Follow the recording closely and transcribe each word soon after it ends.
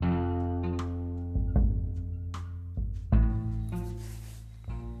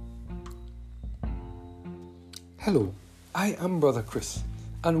Hello, I am Brother Chris,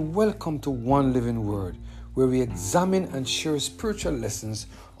 and welcome to One Living Word, where we examine and share spiritual lessons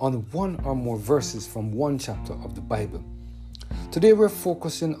on one or more verses from one chapter of the Bible. Today we're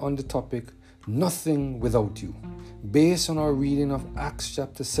focusing on the topic, Nothing Without You, based on our reading of Acts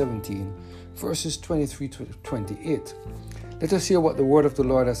chapter 17, verses 23 to 28. Let us hear what the word of the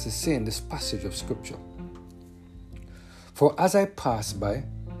Lord has to say in this passage of Scripture. For as I passed by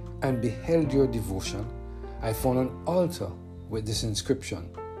and beheld your devotion, I found an altar with this inscription,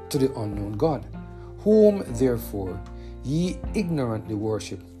 to the unknown God, whom therefore ye ignorantly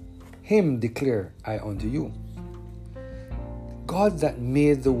worship. Him declare I unto you. God that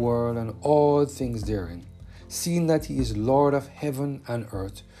made the world and all things therein, seeing that he is Lord of heaven and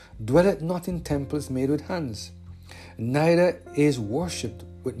earth, dwelleth not in temples made with hands, neither is worshipped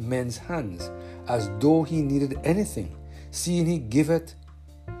with men's hands, as though he needed anything, seeing he giveth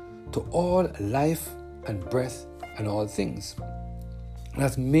to all life and breath and all things, and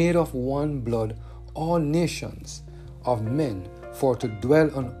hath made of one blood all nations of men for to dwell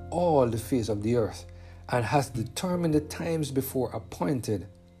on all the face of the earth, and hath determined the times before appointed,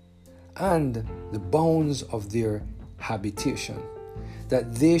 and the bounds of their habitation,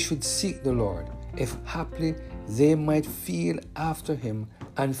 that they should seek the Lord, if haply they might feel after him,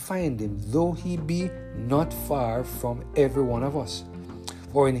 and find him, though he be not far from every one of us.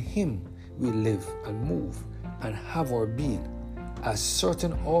 For in him we live and move and have our being, as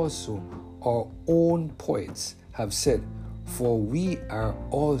certain also our own poets have said, for we are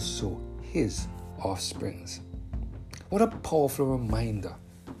also his offsprings. What a powerful reminder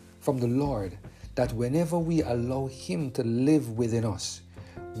from the Lord that whenever we allow him to live within us,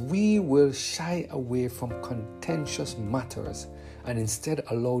 we will shy away from contentious matters and instead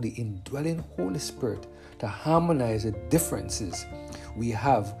allow the indwelling Holy Spirit to harmonize the differences we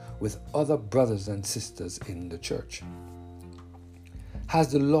have with other brothers and sisters in the church.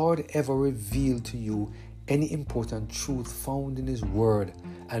 Has the Lord ever revealed to you any important truth found in his word,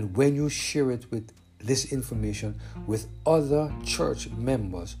 and when you share it with this information with other church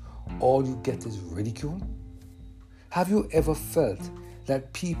members, all you get is ridicule? Have you ever felt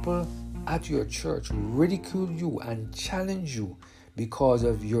that people at your church ridicule you and challenge you because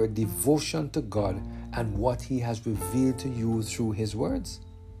of your devotion to God and what he has revealed to you through his words?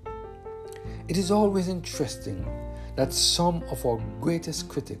 It is always interesting that some of our greatest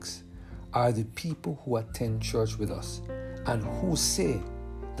critics are the people who attend church with us and who say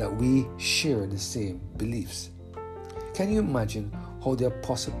that we share the same beliefs. Can you imagine how the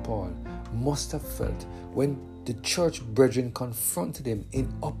Apostle Paul must have felt when the church brethren confronted him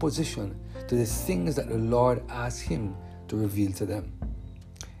in opposition to the things that the Lord asked him to reveal to them?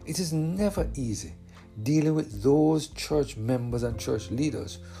 It is never easy dealing with those church members and church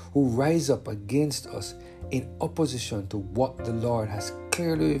leaders who rise up against us in opposition to what the Lord has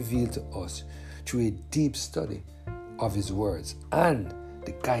clearly revealed to us through a deep study of his words and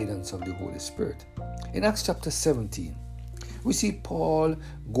the guidance of the Holy Spirit. In Acts chapter 17, we see Paul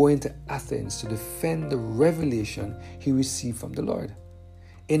going to Athens to defend the revelation he received from the Lord.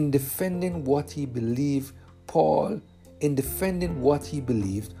 In defending what he believed, Paul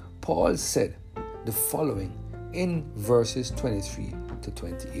said the following in verses 23 to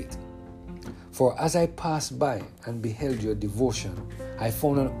 28. For as I passed by and beheld your devotion, I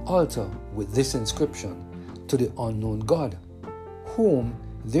found an altar with this inscription, to the unknown God, whom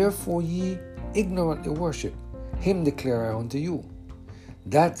therefore ye ignorantly worship. Him declare I unto you,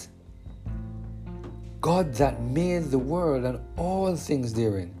 that God that made the world and all things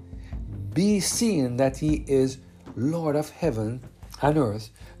therein, be seen that he is Lord of heaven and earth,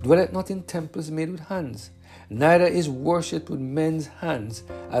 dwelleth not in temples made with hands, neither is worshipped with men's hands,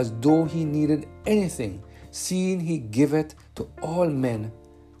 as though he needed anything, seeing he giveth to all men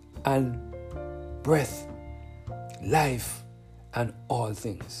and breath, life, and all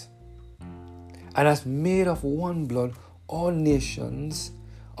things, and hath made of one blood all nations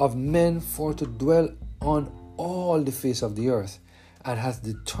of men for to dwell on all the face of the earth, and hath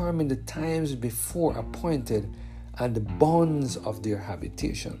determined the times before appointed, and the bonds of their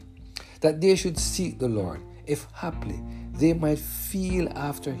habitation, that they should seek the Lord, if haply they might feel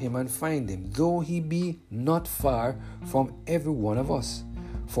after him and find him, though he be not far from every one of us.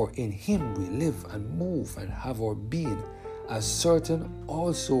 For in him we live and move and have our being, as certain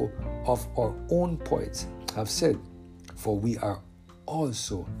also of our own poets have said, for we are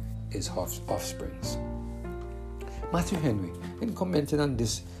also his offsprings. Matthew Henry, in commenting on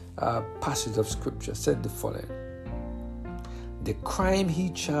this passage of Scripture, said the following: the crime he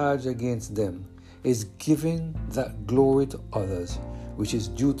charged against them is giving that glory to others which is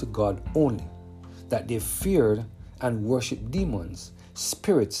due to God only, that they feared and worshipped demons,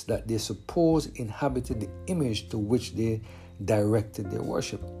 spirits that they supposed inhabited the image to which they directed their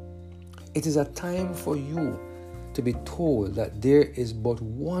worship. It is a time for you to be told that there is but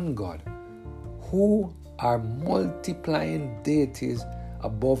one God, who are multiplying deities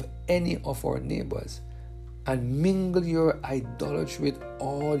above any of our neighbors, and mingle your idolatry with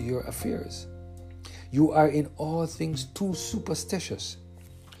all your affairs. You are in all things too superstitious.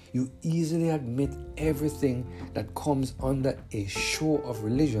 You easily admit everything that comes under a show of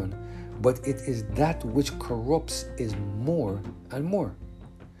religion, but it is that which corrupts is more and more.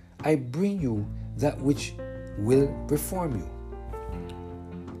 I bring you that which will reform you.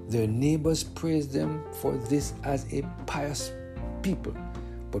 Their neighbors praised them for this as a pious people,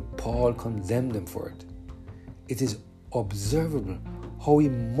 but Paul condemned them for it. It is observable how he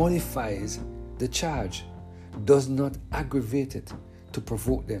modifies the charge, does not aggravate it to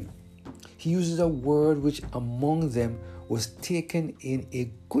provoke them. He uses a word which among them was taken in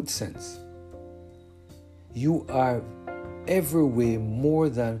a good sense. You are every way more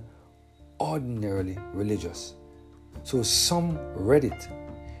than ordinarily religious. So some read it.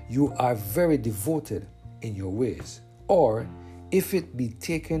 You are very devoted in your ways. Or, if it be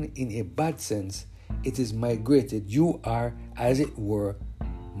taken in a bad sense, it is migrated. You are, as it were,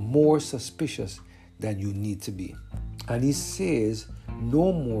 more suspicious than you need to be. And he says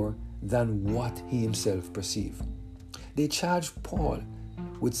no more than what he himself perceived. They charged Paul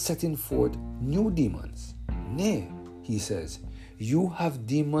with setting forth new demons. Nay, he says, you have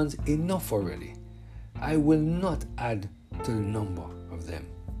demons enough already. I will not add to the number of them.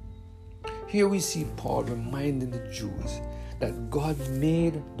 Here we see Paul reminding the Jews that God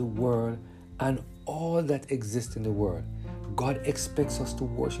made the world and all that exists in the world. God expects us to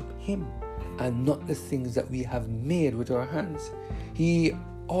worship Him and not the things that we have made with our hands. He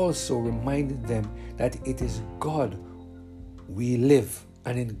also reminded them that it is God we live,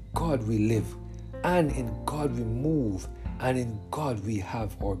 and in God we live, and in God we move, and in God we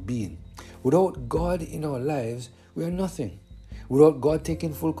have our being. Without God in our lives, we are nothing. Without God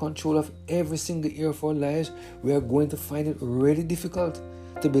taking full control of every single area of our lives, we are going to find it really difficult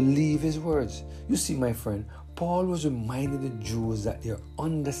to believe His words. You see, my friend, Paul was reminding the Jews that their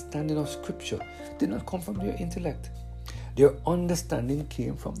understanding of Scripture did not come from their intellect. Their understanding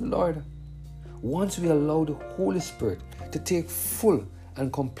came from the Lord. Once we allow the Holy Spirit to take full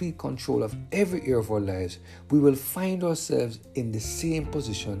and complete control of every area of our lives, we will find ourselves in the same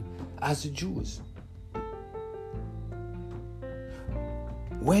position as the Jews.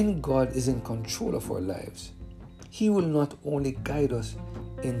 When God is in control of our lives, He will not only guide us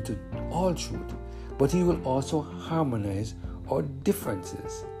into all truth, but He will also harmonize our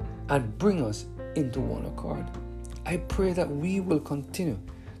differences and bring us into one accord. I pray that we will continue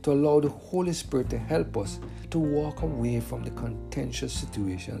to allow the Holy Spirit to help us to walk away from the contentious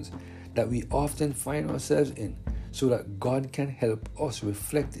situations that we often find ourselves in, so that God can help us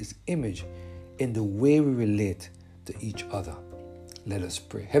reflect His image in the way we relate to each other. Let us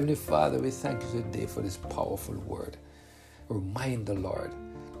pray. Heavenly Father, we thank you today for this powerful word. Remind the Lord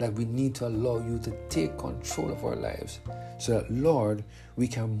that we need to allow you to take control of our lives, so that, Lord, we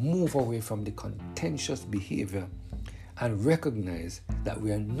can move away from the contentious behavior and recognize that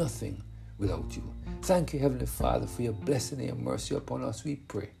we are nothing without you. Thank you, Heavenly Father, for your blessing and your mercy upon us, we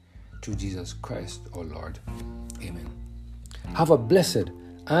pray. Through Jesus Christ, our Lord. Amen. Have a blessed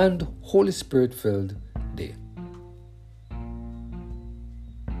and Holy Spirit-filled day.